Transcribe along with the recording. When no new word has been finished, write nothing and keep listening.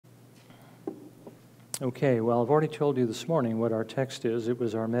Okay, well, I've already told you this morning what our text is. It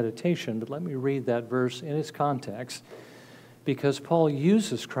was our meditation, but let me read that verse in its context, because Paul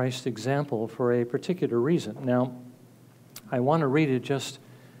uses Christ's example for a particular reason. Now, I want to read it just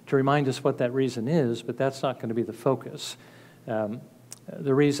to remind us what that reason is, but that's not going to be the focus.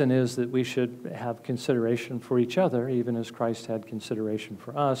 The reason is that we should have consideration for each other, even as Christ had consideration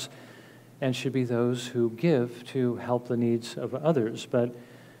for us, and should be those who give to help the needs of others. But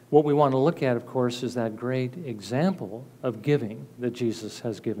what we want to look at, of course, is that great example of giving that Jesus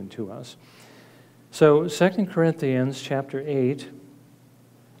has given to us. So 2 Corinthians chapter 8,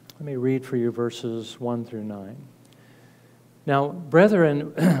 let me read for you verses 1 through 9. Now,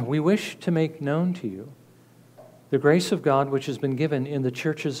 brethren, we wish to make known to you the grace of God which has been given in the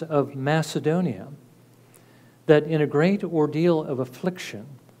churches of Macedonia, that in a great ordeal of affliction,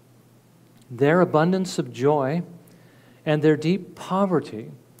 their abundance of joy and their deep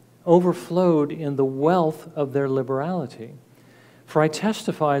poverty overflowed in the wealth of their liberality. For I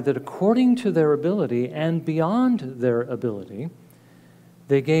testify that according to their ability and beyond their ability,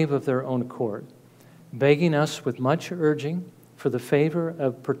 they gave of their own accord, begging us with much urging for the favor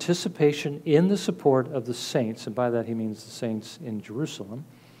of participation in the support of the saints, and by that he means the saints in Jerusalem.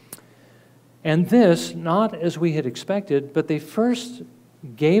 And this, not as we had expected, but they first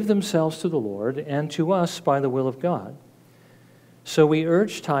gave themselves to the Lord and to us by the will of God. So we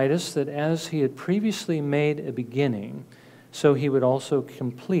urge Titus that as he had previously made a beginning, so he would also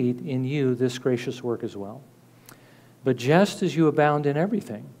complete in you this gracious work as well. But just as you abound in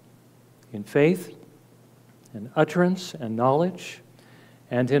everything, in faith, and utterance, and knowledge,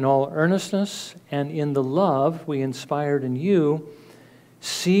 and in all earnestness, and in the love we inspired in you,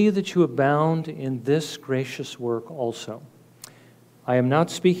 see that you abound in this gracious work also. I am not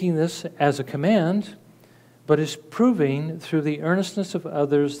speaking this as a command, but as proving through the earnestness of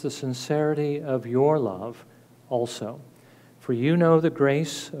others the sincerity of your love also. For you know the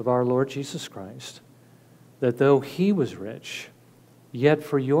grace of our Lord Jesus Christ, that though he was rich, yet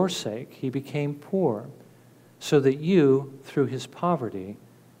for your sake he became poor, so that you, through his poverty,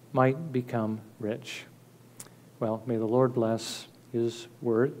 might become rich. Well, may the Lord bless his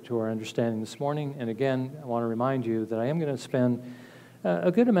word to our understanding this morning. And again, I want to remind you that I am going to spend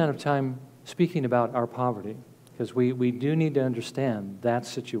a good amount of time speaking about our poverty, because we do need to understand that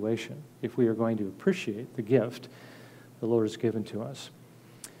situation if we are going to appreciate the gift the Lord has given to us.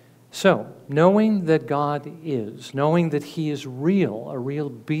 So, knowing that God is, knowing that he is real, a real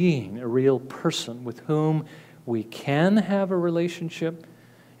being, a real person with whom we can have a relationship,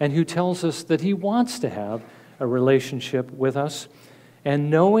 and who tells us that he wants to have a relationship with us,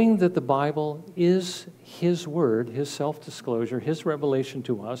 and knowing that the Bible is his word, his self-disclosure, his revelation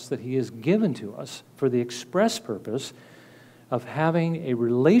to us that he has given to us for the express purpose of having a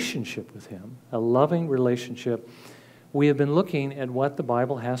relationship with him, a loving relationship, we have been looking at what the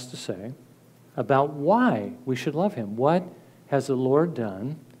Bible has to say about why we should love him. What has the Lord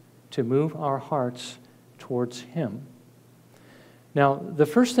done to move our hearts towards him? Now, the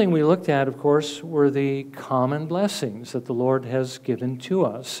first thing we looked at, of course, were the common blessings that the Lord has given to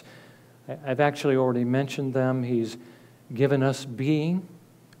us. I've actually already mentioned them. He's given us being.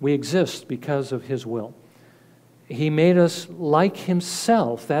 We exist because of his will. He made us like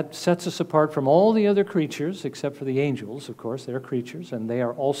himself. That sets us apart from all the other creatures, except for the angels, of course. They're creatures, and they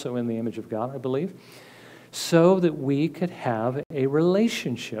are also in the image of God, I believe, so that we could have a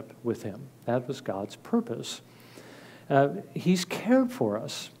relationship with him. That was God's purpose. He's cared for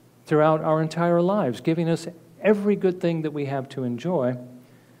us throughout our entire lives, giving us every good thing that we have to enjoy.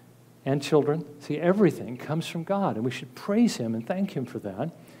 And children, see, everything comes from God, and we should praise him and thank him for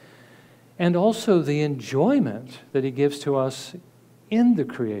that. And also the enjoyment that he gives to us in the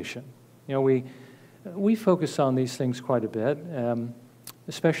creation. You know, we focus on these things quite a bit,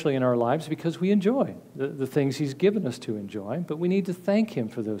 especially in our lives, because we enjoy the things he's given us to enjoy, but we need to thank him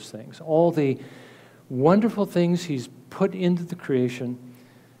for those things. All the wonderful things he's put into the creation,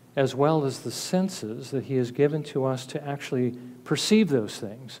 as well as the senses that he has given to us to actually perceive those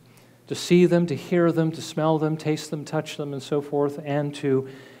things, to see them, to hear them, to smell them, taste them, touch them, and so forth, and to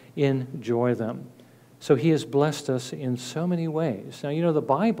enjoy them. So he has blessed us in so many ways. Now, you know, the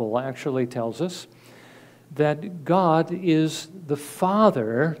Bible actually tells us that God is the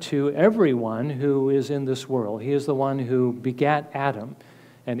Father to everyone who is in this world. He is the one who begat Adam,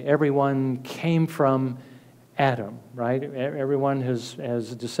 and everyone came from Adam, right? Everyone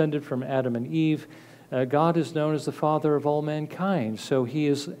has descended from Adam and Eve. God is known as the Father of all mankind. So he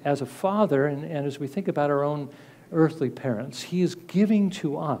is, as a father, and as we think about our own earthly parents, he is giving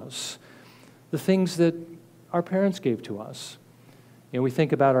to us the things that our parents gave to us. You know, we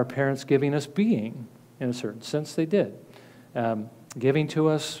think about our parents giving us being. In a certain sense, they did. Giving to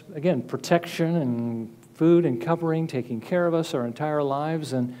us, again, protection and food and covering, taking care of us our entire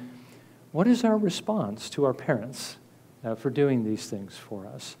lives. And what is our response to our parents for doing these things for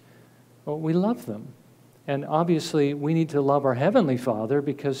us? Well, we love them. And obviously, we need to love our Heavenly Father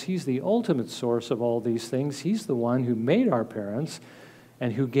because He's the ultimate source of all these things. He's the one who made our parents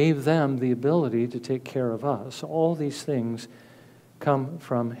and who gave them the ability to take care of us. All these things come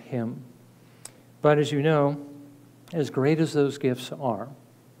from Him. But as you know, as great as those gifts are,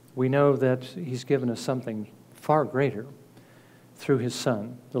 we know that He's given us something far greater through His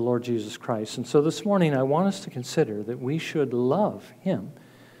Son, the Lord Jesus Christ. And so this morning, I want us to consider that we should love Him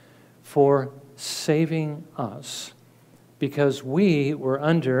for saving us because we were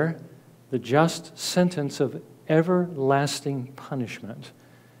under the just sentence of everlasting punishment.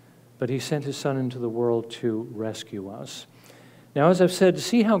 But He sent His Son into the world to rescue us. Now, as I've said, to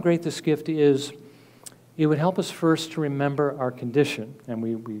see how great this gift is, it would help us first to remember our condition. And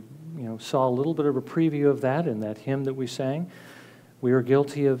we saw a little bit of a preview of that in that hymn that we sang. We are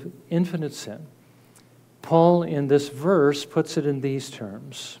guilty of infinite sin. Paul, in this verse, puts it in these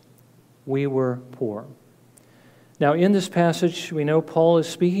terms. We were poor. Now, in this passage, we know Paul is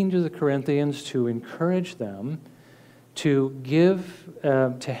speaking to the Corinthians to encourage them to give,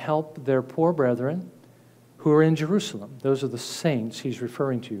 to help their poor brethren who are in Jerusalem. Those are the saints he's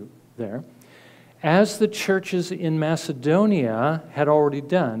referring to there. As the churches in Macedonia had already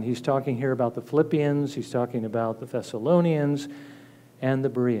done. He's talking here about the Philippians, he's talking about the Thessalonians, and the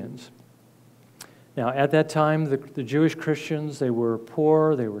Bereans. Now, at that time, the Jewish Christians, they were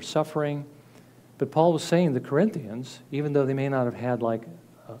poor, they were suffering. But Paul was saying the Corinthians, even though they may not have had like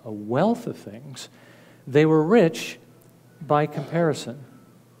a wealth of things, they were rich by comparison.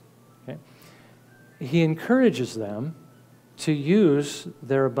 Okay? He encourages them to use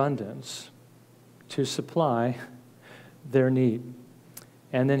their abundance to supply their need.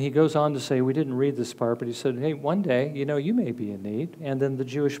 And then he goes on to say, we didn't read this part, but he said, hey, one day, you may be in need, and then the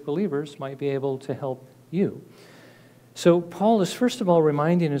Jewish believers might be able to help you. So Paul is first of all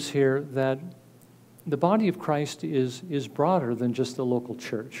reminding us here that the body of Christ is broader than just the local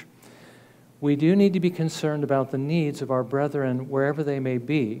church. We do need to be concerned about the needs of our brethren wherever they may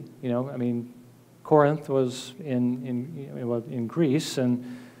be. Corinth was in Greece,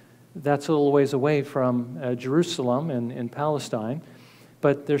 and that's a little ways away from Jerusalem and in Palestine.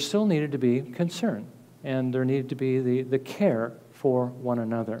 But there still needed to be concern, and there needed to be the care for one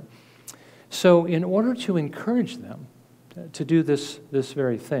another. So in order to encourage them to do this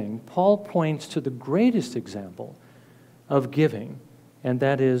very thing, Paul points to the greatest example of giving, and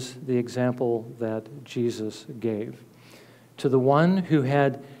that is the example that Jesus gave. To the one who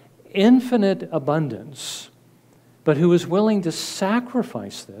had infinite abundance, but who was willing to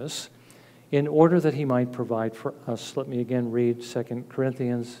sacrifice this in order that He might provide for us. Let me again read 2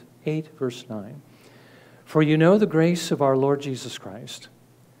 Corinthians 8, verse 9. For you know the grace of our Lord Jesus Christ,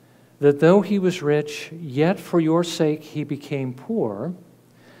 that though He was rich, yet for your sake He became poor,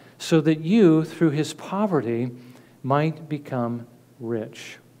 so that you, through His poverty, might become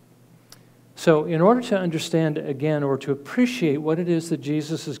rich. So in order to understand again, or to appreciate what it is that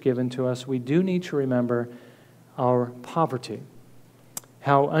Jesus has given to us, we do need to remember our poverty,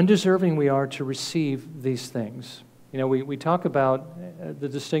 how undeserving we are to receive these things. We talk about the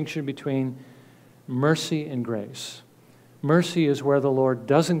distinction between mercy and grace. Mercy is where the Lord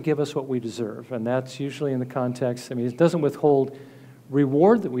doesn't give us what we deserve, and that's usually in the context, it doesn't withhold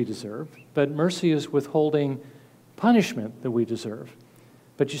reward that we deserve, but mercy is withholding punishment that we deserve.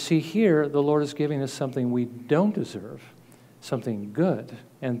 But you see here, the Lord is giving us something we don't deserve, something good,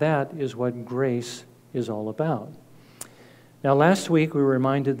 and that is what grace is all about. Now, last week we were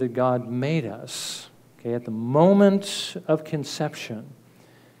reminded that God made us. Okay, at the moment of conception,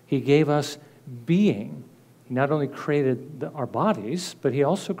 He gave us being. He not only created our bodies, but He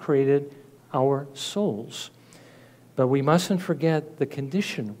also created our souls. But we mustn't forget the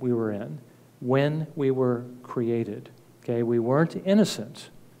condition we were in when we were created. Okay, we weren't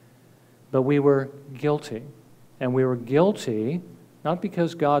innocent, but we were guilty. And we were guilty not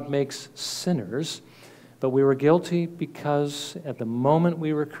because God makes sinners, but we were guilty because at the moment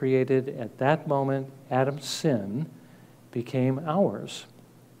we were created, at that moment, Adam's sin became ours.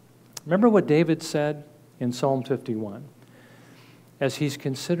 Remember what David said in Psalm 51? As he's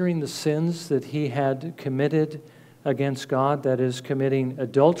considering the sins that he had committed against God, that is, committing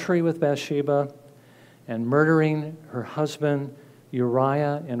adultery with Bathsheba and murdering her husband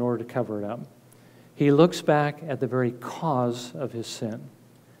Uriah in order to cover it up. He looks back at the very cause of his sin.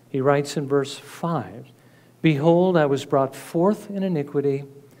 He writes in verse 5, Behold, I was brought forth in iniquity,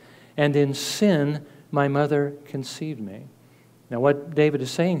 and in sin my mother conceived me. Now, what David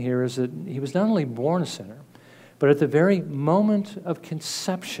is saying here is that he was not only born a sinner, but at the very moment of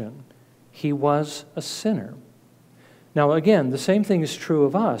conception, he was a sinner. Now, again, the same thing is true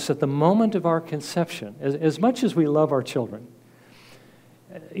of us. At the moment of our conception, as much as we love our children,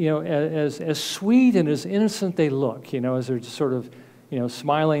 as sweet and as innocent they look, as they're just sort of,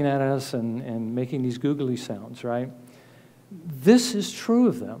 smiling at us and making these googly sounds, right? This is true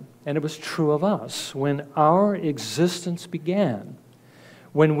of them, and it was true of us when our existence began.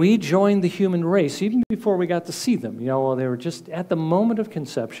 When we joined the human race, even before we got to see them, they were just at the moment of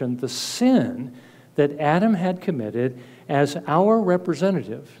conception, the sin that Adam had committed as our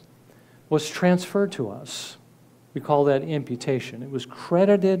representative was transferred to us. We call that imputation. It was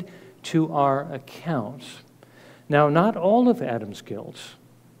credited to our account. Now, not all of Adam's guilt,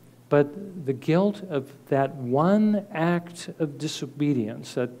 but the guilt of that one act of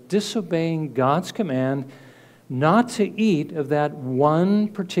disobedience, that disobeying God's command not to eat of that one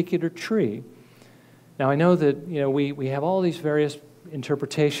particular tree. Now, I know that we have all these various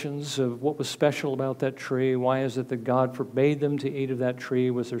interpretations of what was special about that tree. Why is it that God forbade them to eat of that tree?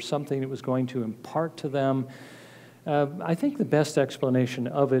 Was there something that was going to impart to them? I think the best explanation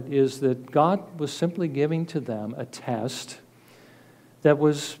of it is that God was simply giving to them a test that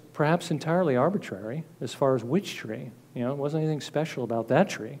was perhaps entirely arbitrary as far as which tree. It wasn't anything special about that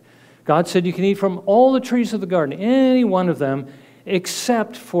tree. God said you can eat from all the trees of the garden, any one of them,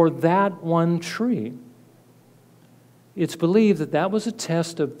 except for that one tree. It's believed that that was a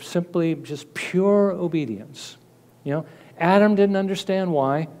test of simply just pure obedience. Adam didn't understand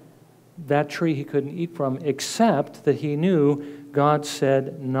why that tree he couldn't eat from, except that he knew God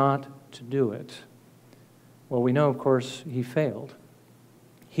said not to do it. Well, we know, of course, he failed.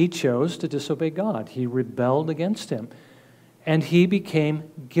 He chose to disobey God. He rebelled against him, and he became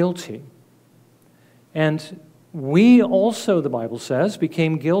guilty. And we also, the Bible says,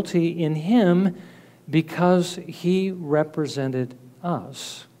 became guilty in him because he represented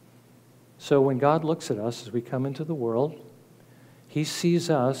us. So when God looks at us as we come into the world, he sees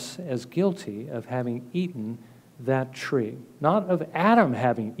us as guilty of having eaten that tree. Not of Adam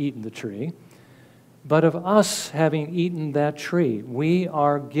having eaten the tree, but of us having eaten that tree. We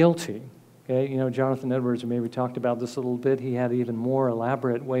are guilty. Okay? Jonathan Edwards maybe talked about this a little bit. He had an even more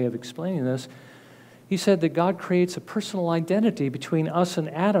elaborate way of explaining this. He said that God creates a personal identity between us and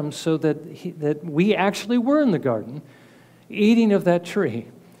Adam so that we actually were in the garden eating of that tree.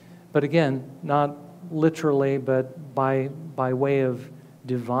 But again, not literally, but by way of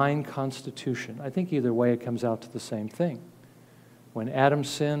divine constitution. I think either way it comes out to the same thing. When Adam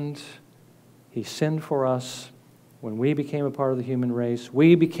sinned, he sinned for us. When we became a part of the human race,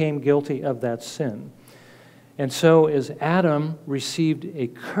 we became guilty of that sin. And so as Adam received a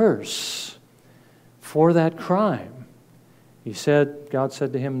curse for that crime, God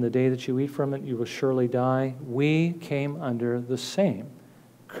said to him, the day that you eat from it, you will surely die. We came under the same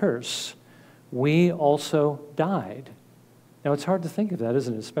curse. We also died. Now, it's hard to think of that,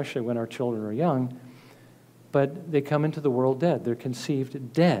 isn't it? Especially when our children are young. But they come into the world dead. They're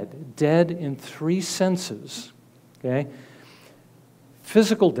conceived dead. Dead in three senses. Okay?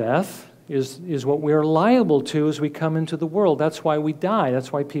 Physical death is what we're liable to as we come into the world. That's why we die.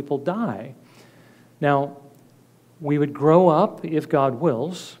 That's why people die. Now, we would grow up if God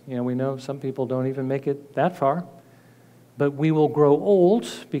wills. We know some people don't even make it that far. But we will grow old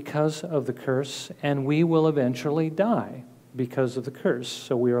because of the curse, and we will eventually die because of the curse.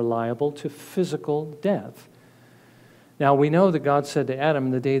 So we are liable to physical death. Now, we know that God said to Adam,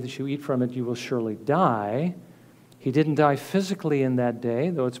 the day that you eat from it, you will surely die. He didn't die physically in that day,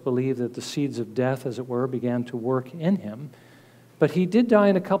 though it's believed that the seeds of death, as it were, began to work in him. But he did die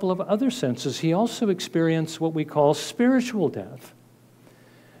in a couple of other senses. He also experienced what we call spiritual death,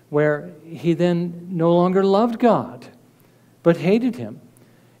 where he then no longer loved God, but hated him.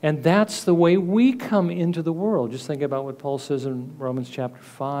 And that's the way we come into the world. Just think about what Paul says in Romans chapter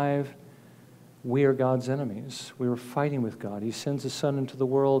 5. We are God's enemies. We were fighting with God. He sends his Son into the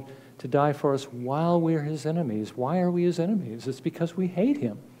world to die for us while we're his enemies. Why are we his enemies? It's because we hate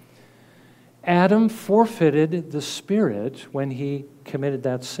him. Adam forfeited the Spirit when he committed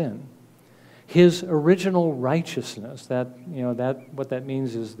that sin. His original righteousness, what that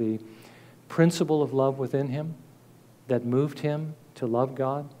means is the principle of love within him that moved him to love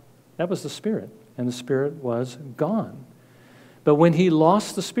God, that was the Spirit, and the Spirit was gone. But when he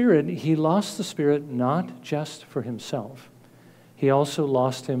lost the Spirit not just for himself. He also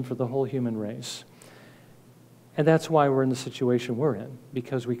lost him for the whole human race. And that's why we're in the situation we're in,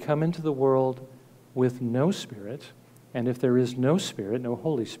 because we come into the world with no Spirit, and if there is no Spirit, no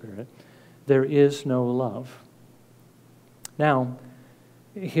Holy Spirit, there is no love. Now,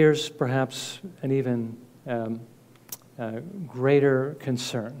 here's perhaps an even greater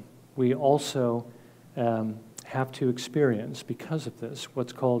concern. We also have to experience, because of this,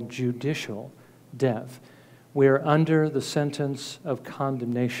 what's called judicial death. We're under the sentence of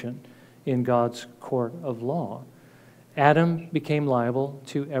condemnation in God's court of law. Adam became liable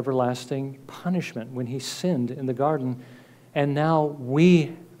to everlasting punishment when he sinned in the garden, and now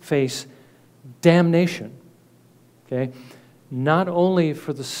we face damnation. Okay? Not only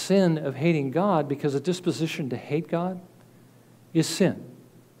for the sin of hating God, because a disposition to hate God is sin.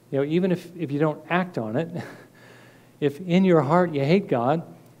 You know, even if you don't act on it, if in your heart you hate God,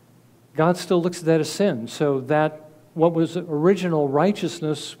 God still looks at that as sin. So that what was original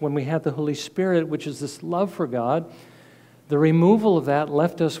righteousness when we had the Holy Spirit, which is this love for God, the removal of that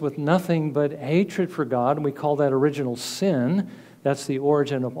left us with nothing but hatred for God, and we call that original sin. That's the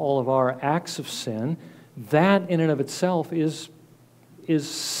origin of all of our acts of sin. That in and of itself is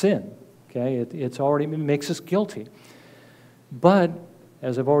sin. Okay, it makes us guilty. But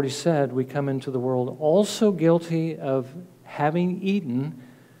as I've already said, we come into the world also guilty of having eaten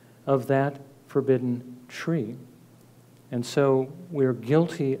of that forbidden tree. And so we're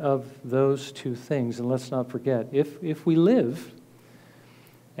guilty of those two things. And let's not forget, if we live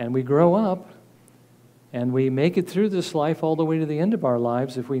and we grow up and we make it through this life all the way to the end of our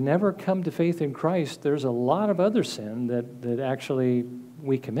lives, if we never come to faith in Christ, there's a lot of other sin that actually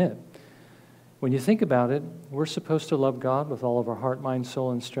we commit. When you think about it, we're supposed to love God with all of our heart, mind,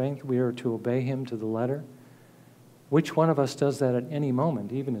 soul, and strength. We are to obey Him to the letter. Which one of us does that at any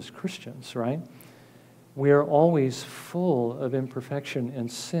moment, even as Christians, right? We are always full of imperfection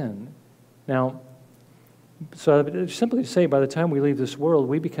and sin. Now, so simply to say, by the time we leave this world,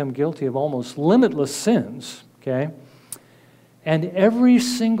 we become guilty of almost limitless sins, okay? And every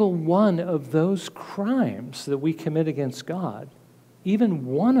single one of those crimes that we commit against God, even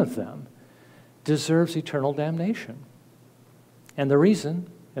one of them, deserves eternal damnation. And the reason,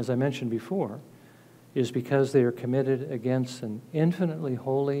 as I mentioned before, is because they are committed against an infinitely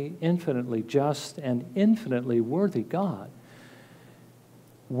holy, infinitely just, and infinitely worthy God.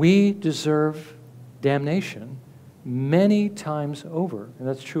 We deserve damnation many times over, and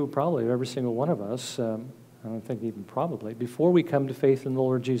that's true probably of every single one of us, I don't think even probably, before we come to faith in the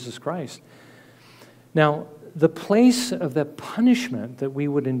Lord Jesus Christ. Now, the place of the punishment that we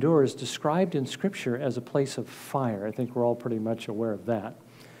would endure is described in Scripture as a place of fire. I think we're all pretty much aware of that.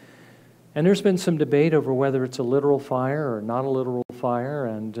 And there's been some debate over whether it's a literal fire or not a literal fire,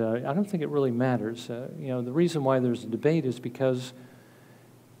 and I don't think it really matters. The reason why there's a debate is because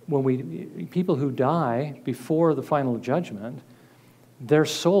when people who die before the final judgment, their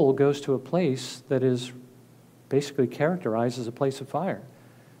soul goes to a place that is basically characterized as a place of fire.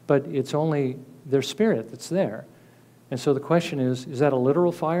 But it's only their spirit that's there. And so the question is that a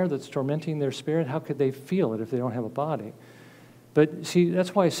literal fire that's tormenting their spirit? How could they feel it if they don't have a body? But see,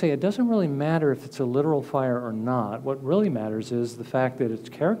 that's why I say it doesn't really matter if it's a literal fire or not. What really matters is the fact that it's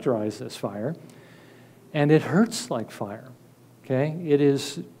characterized as fire, and it hurts like fire. Okay? It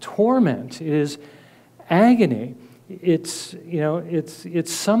is torment. It is agony. It's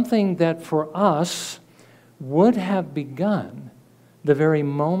something that for us would have begun the very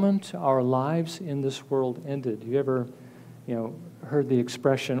moment our lives in this world ended. You ever, heard the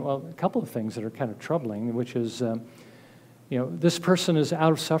expression? Well, a couple of things that are kind of troubling, which is, this person is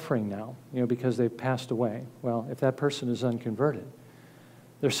out of suffering now, because they've passed away. Well, if that person is unconverted,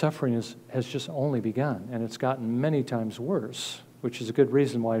 their suffering has just only begun, and it's gotten many times worse, which is a good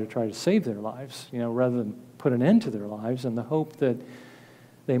reason why to try to save their lives, rather than put an end to their lives, in the hope that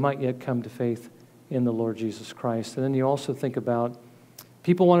they might yet come to faith in the Lord Jesus Christ. And then you also think about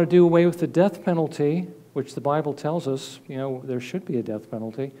people want to do away with the death penalty, which the Bible tells us, there should be a death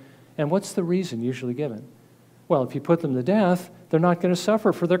penalty. And what's the reason usually given? Well, if you put them to death, they're not going to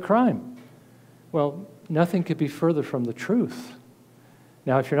suffer for their crime. Well, nothing could be further from the truth.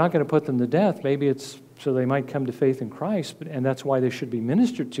 Now, if you're not going to put them to death, maybe it's so they might come to faith in Christ, and that's why they should be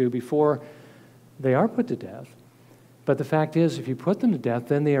ministered to before they are put to death. But the fact is, if you put them to death,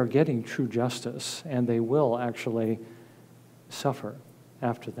 then they are getting true justice, and they will actually suffer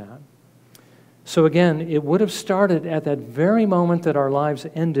after that. So again, it would have started at that very moment that our lives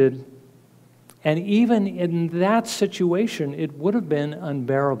ended, and even in that situation, it would have been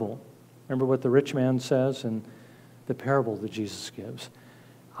unbearable. Remember what the rich man says in the parable that Jesus gives.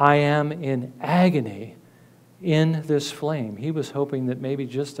 I am in agony in this flame. He was hoping that maybe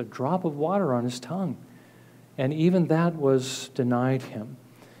just a drop of water on his tongue, and even that was denied him.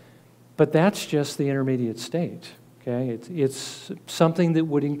 But that's just the intermediate state. Okay? It's something that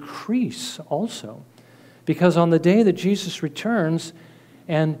would increase also. Because on the day that Jesus returns,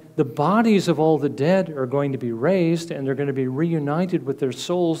 and the bodies of all the dead are going to be raised, and they're going to be reunited with their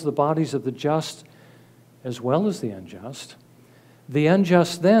souls, the bodies of the just as well as the unjust. The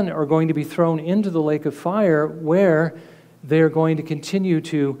unjust then are going to be thrown into the lake of fire, where they're going to continue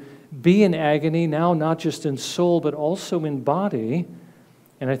to be in agony, now not just in soul, but also in body.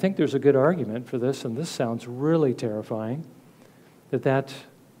 And I think there's a good argument for this, and this sounds really terrifying, that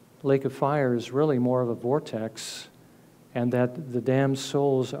lake of fire is really more of a vortex, and that the damned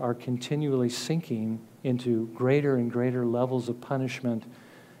souls are continually sinking into greater and greater levels of punishment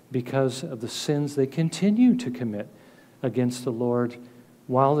because of the sins they continue to commit against the Lord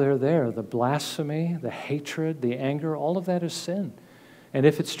while they're there. The blasphemy, the hatred, the anger, all of that is sin. And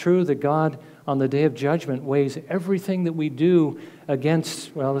if it's true that God on the day of judgment weighs everything that we do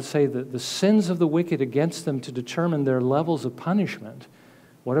against, well, let's say the sins of the wicked against them to determine their levels of punishment,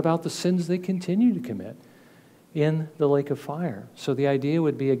 what about the sins they continue to commit in the lake of fire? So the idea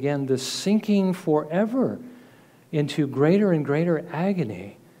would be, again, this sinking forever into greater and greater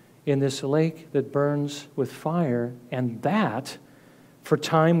agony in this lake that burns with fire, and that for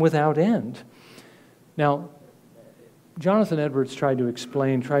time without end. Now, Jonathan Edwards tried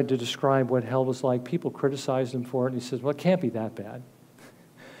to describe what hell was like. People criticized him for it, and he says, well, it can't be that bad.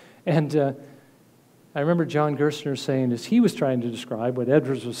 And I remember John Gerstner saying, as he was trying to describe what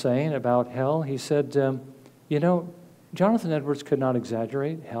Edwards was saying about hell, he said, Jonathan Edwards could not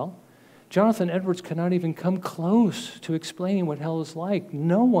exaggerate hell. Jonathan Edwards cannot even come close to explaining what hell is like.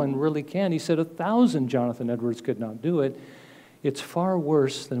 No one really can. He said 1,000 Jonathan Edwards could not do it. It's far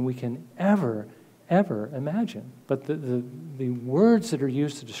worse than we can ever imagine. But the words that are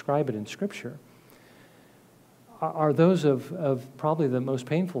used to describe it in Scripture are those of probably the most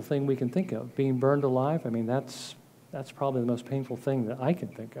painful thing we can think of. Being burned alive, I mean, that's probably the most painful thing that I can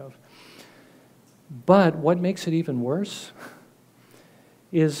think of. But what makes it even worse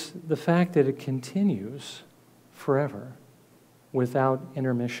is the fact that it continues forever without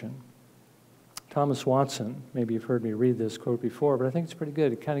intermission. Thomas Watson, maybe you've heard me read this quote before, but I think it's pretty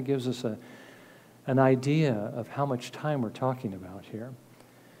good. It kind of gives us an idea of how much time we're talking about here.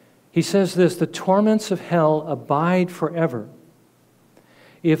 He says this: the torments of hell abide forever.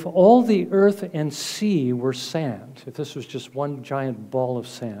 If all the earth and sea were sand, if this was just one giant ball of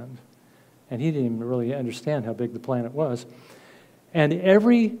sand, and he didn't even really understand how big the planet was, and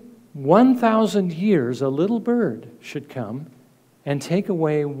every 1,000 years a little bird should come and take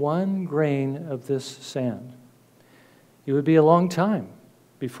away 1 grain of this sand, it would be a long time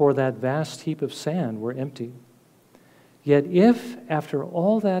before that vast heap of sand were empty. Yet if, after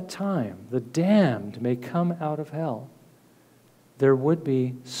all that time, the damned may come out of hell, there would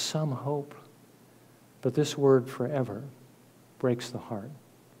be some hope. But this word forever breaks the heart.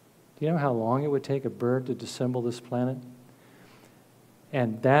 Do you know how long it would take a bird to dissemble this planet?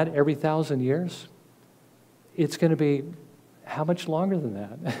 And that every 1,000 years? It's going to be how much longer than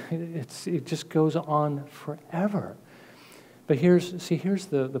that? It just goes on forever. But here's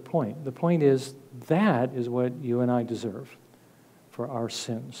the point. The point is, that is what you and I deserve for our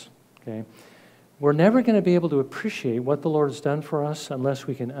sins. Okay? We're never going to be able to appreciate what the Lord has done for us unless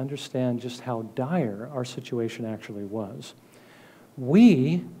we can understand just how dire our situation actually was.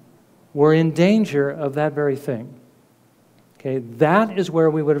 We were in danger of that very thing. Okay? That is where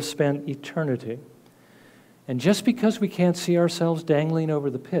we would have spent eternity. And just because we can't see ourselves dangling over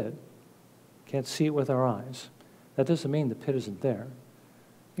the pit, can't see it with our eyes, that doesn't mean the pit isn't there.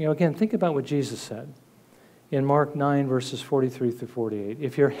 You know, again, think about what Jesus said in Mark 9, verses 43 through 48.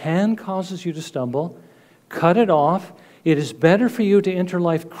 If your hand causes you to stumble, cut it off. It is better for you to enter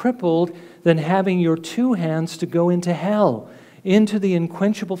life crippled than having your 2 hands to go into hell, into the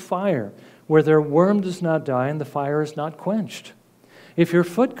unquenchable fire, where their worm does not die and the fire is not quenched. If your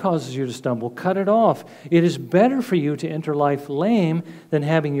foot causes you to stumble, cut it off. It is better for you to enter life lame than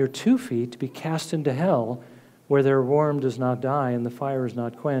having your 2 feet to be cast into hell, where their worm does not die and the fire is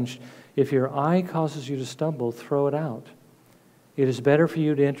not quenched. If your eye causes you to stumble, throw it out. It is better for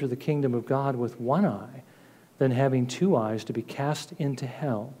you to enter the kingdom of God with 1 eye than having 2 eyes to be cast into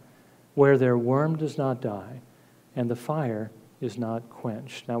hell, where their worm does not die and the fire is not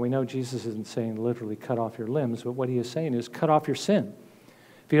quenched. Now, we know Jesus isn't saying literally cut off your limbs, but what he is saying is cut off your sin.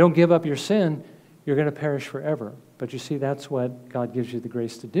 If you don't give up your sin, you're going to perish forever. But you see, that's what God gives you the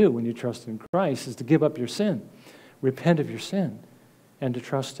grace to do when you trust in Christ, is to give up your sin, repent of your sin, and to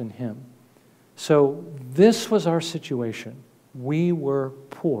trust in him. So this was our situation. We were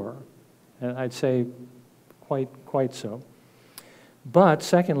poor, and I'd say quite so. But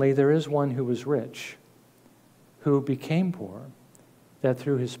secondly, there is one who was rich. who became poor, that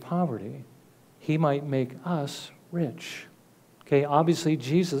through his poverty he might make us rich. Okay, obviously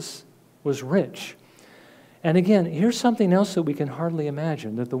Jesus was rich. And again, here's something else that we can hardly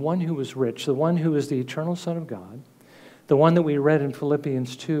imagine, that the one who was rich, the one who is the eternal Son of God, the one that we read in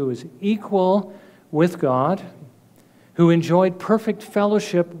Philippians 2, is equal with God, who enjoyed perfect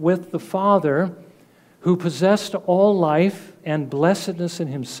fellowship with the Father, who possessed all life and blessedness in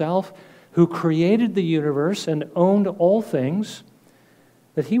himself, who created the universe and owned all things,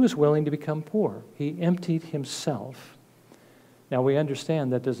 that he was willing to become poor. He emptied himself. Now, we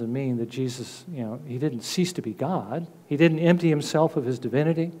understand that doesn't mean that Jesus, he didn't cease to be God. He didn't empty himself of his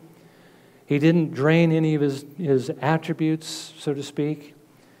divinity. He didn't drain any of his attributes, so to speak,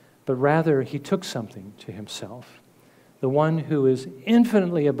 but rather he took something to himself. The one who is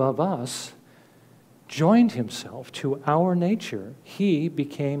infinitely above us joined himself to our nature. He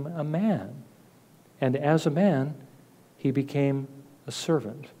became a man. And as a man, he became a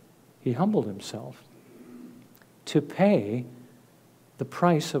servant. He humbled himself to pay the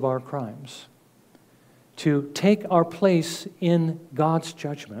price of our crimes, to take our place in God's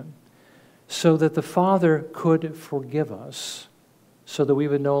judgment so that the Father could forgive us, so that we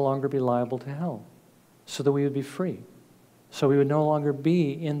would no longer be liable to hell, so that we would be free, so we would no longer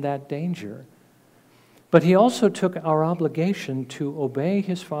be in that danger. But he also took our obligation to obey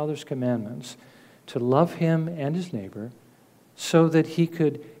his Father's commandments, to love him and his neighbor, so that he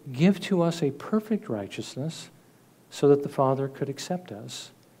could give to us a perfect righteousness, so that the Father could accept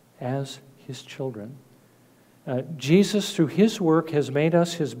us as his children. Jesus, through his work, has made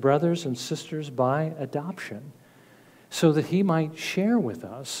us his brothers and sisters by adoption, so that he might share with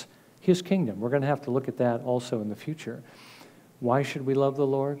us his kingdom. We're going to have to look at that also in the future. Why should we love the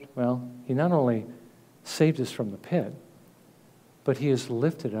Lord? Well, he not only saved us from the pit, but he has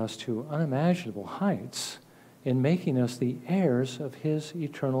lifted us to unimaginable heights in making us the heirs of his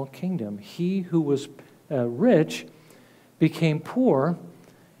eternal kingdom. He who was rich became poor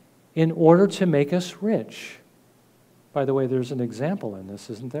in order to make us rich. By the way, there's an example in this,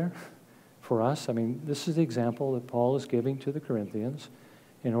 isn't there? For us, this is the example that Paul is giving to the Corinthians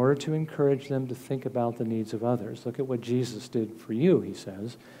in order to encourage them to think about the needs of others. Look at what Jesus did for you, he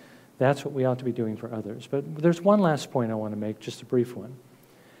says. That's what we ought to be doing for others. But there's one last point I want to make, just a brief one.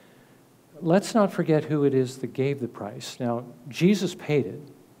 Let's not forget who it is that gave the price. Now, Jesus paid it,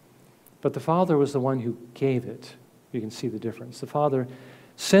 but the Father was the one who gave it. You can see the difference. The Father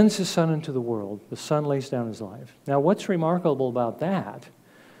sends his Son into the world. The Son lays down his life. Now, what's remarkable about that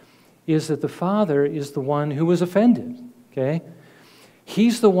is that the Father is the one who was offended, okay?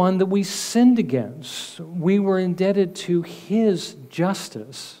 He's the one that we sinned against. We were indebted to his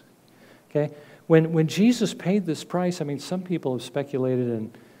justice, okay? When Jesus paid this price, some people have speculated,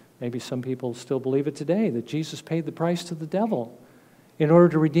 and maybe some people still believe it today, that Jesus paid the price to the devil in order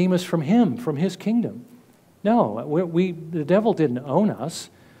to redeem us from him, from his kingdom. No, the devil didn't own us.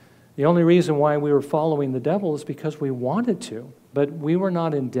 The only reason why we were following the devil is because we wanted to, but we were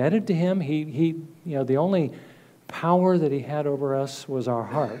not indebted to him. The only power that he had over us was our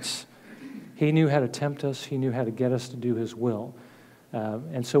hearts. He knew how to tempt us. He knew how to get us to do his will.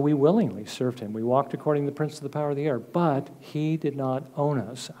 And so we willingly served him. We walked according to the prince of the power of the air, but he did not own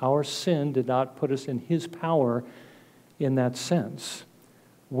us. Our sin did not put us in his power in that sense.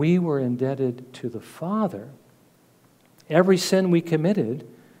 We were indebted to the Father. Every sin we committed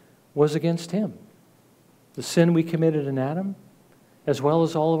was against him. The sin we committed in Adam, as well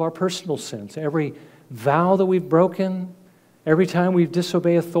as all of our personal sins. Every vow that we've broken, every time we've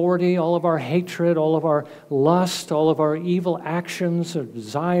disobeyed authority, all of our hatred, all of our lust, all of our evil actions, our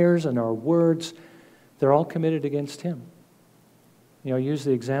desires, and our words, they're all committed against him. I used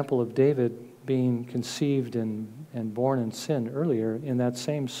the example of David being conceived and born in sin earlier. In that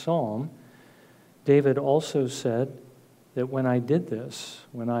same psalm, David also said that when I did this,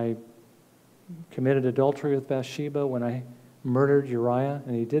 when I committed adultery with Bathsheba, when I murdered Uriah,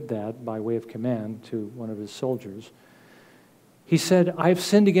 and he did that by way of command to one of his soldiers, he said, I've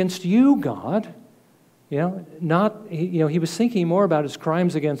sinned against you, God. He was thinking more about his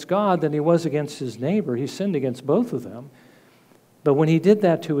crimes against God than he was against his neighbor. He sinned against both of them. But when he did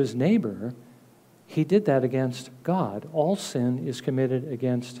that to his neighbor, he did that against God. All sin is committed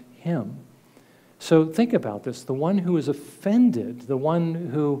against him. So think about this. The one who is offended, the one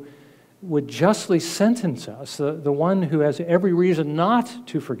who would justly sentence us, the one who has every reason not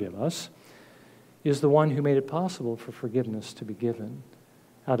to forgive us, is the one who made it possible for forgiveness to be given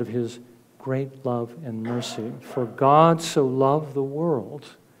out of his great love and mercy. For God so loved the world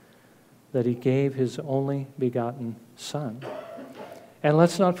that he gave his only begotten Son. And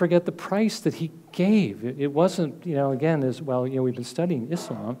let's not forget the price that he gave. It wasn't, again, as well, we've been studying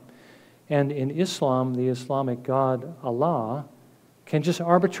Islam, and in Islam, the Islamic God, Allah, can just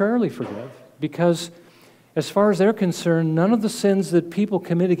arbitrarily forgive, because as far as they're concerned, none of the sins that people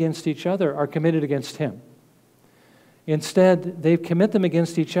commit against each other are committed against Him. Instead, they commit them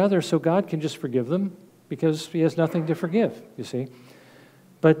against each other, so God can just forgive them because He has nothing to forgive, you see.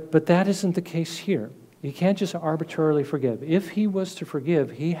 But that isn't the case here. He can't just arbitrarily forgive. If He was to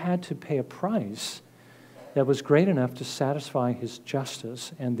forgive, He had to pay a price that was great enough to satisfy His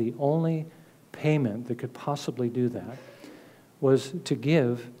justice, and the only payment that could possibly do that was to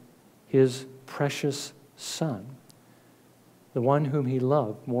give His precious Son, the one whom He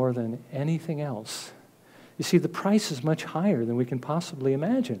loved more than anything else. You see, the price is much higher than we can possibly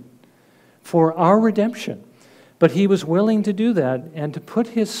imagine for our redemption. But He was willing to do that and to put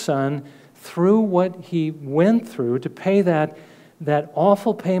His Son through what He went through to pay that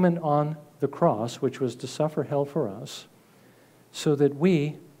awful payment on the cross, which was to suffer hell for us, so that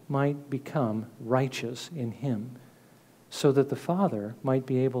we might become righteous in Him, so that the Father might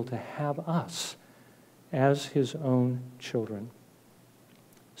be able to have us as His own children.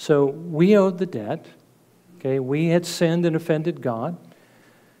 So we owed the debt. Okay, we had sinned and offended God.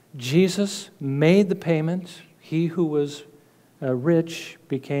 Jesus made the payment. He who was rich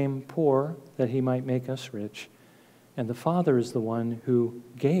became poor that He might make us rich. And the Father is the one who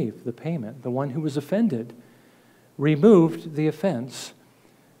gave the payment. The one who was offended removed the offense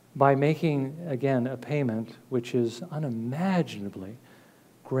by making, again, a payment which is unimaginably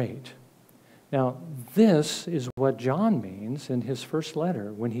great. Now, this is what John means in his first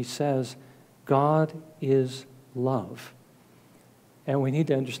letter when he says, God is love. And we need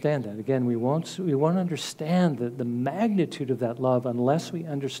to understand that. Again, we won't understand the magnitude of that love unless we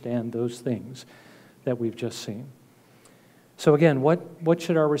understand those things that we've just seen. So again, what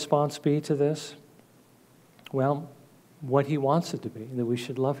should our response be to this? Well, what He wants it to be, that we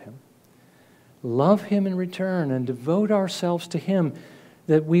should love Him. Love Him in return and devote ourselves to Him,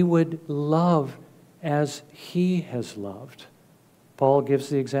 that we would love as He has loved. Paul gives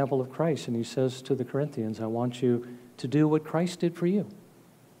the example of Christ, and he says to the Corinthians, I want you to do what Christ did for you.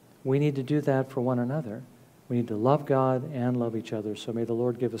 We need to do that for one another. We need to love God and love each other. So may the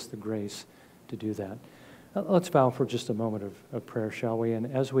Lord give us the grace to do that. Let's bow for just a moment of prayer, shall we? And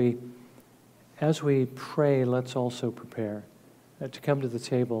as we pray, let's also prepare to come to the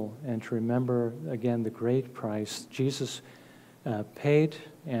table and to remember, again, the great price Jesus paid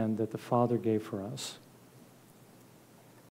and that the Father gave for us.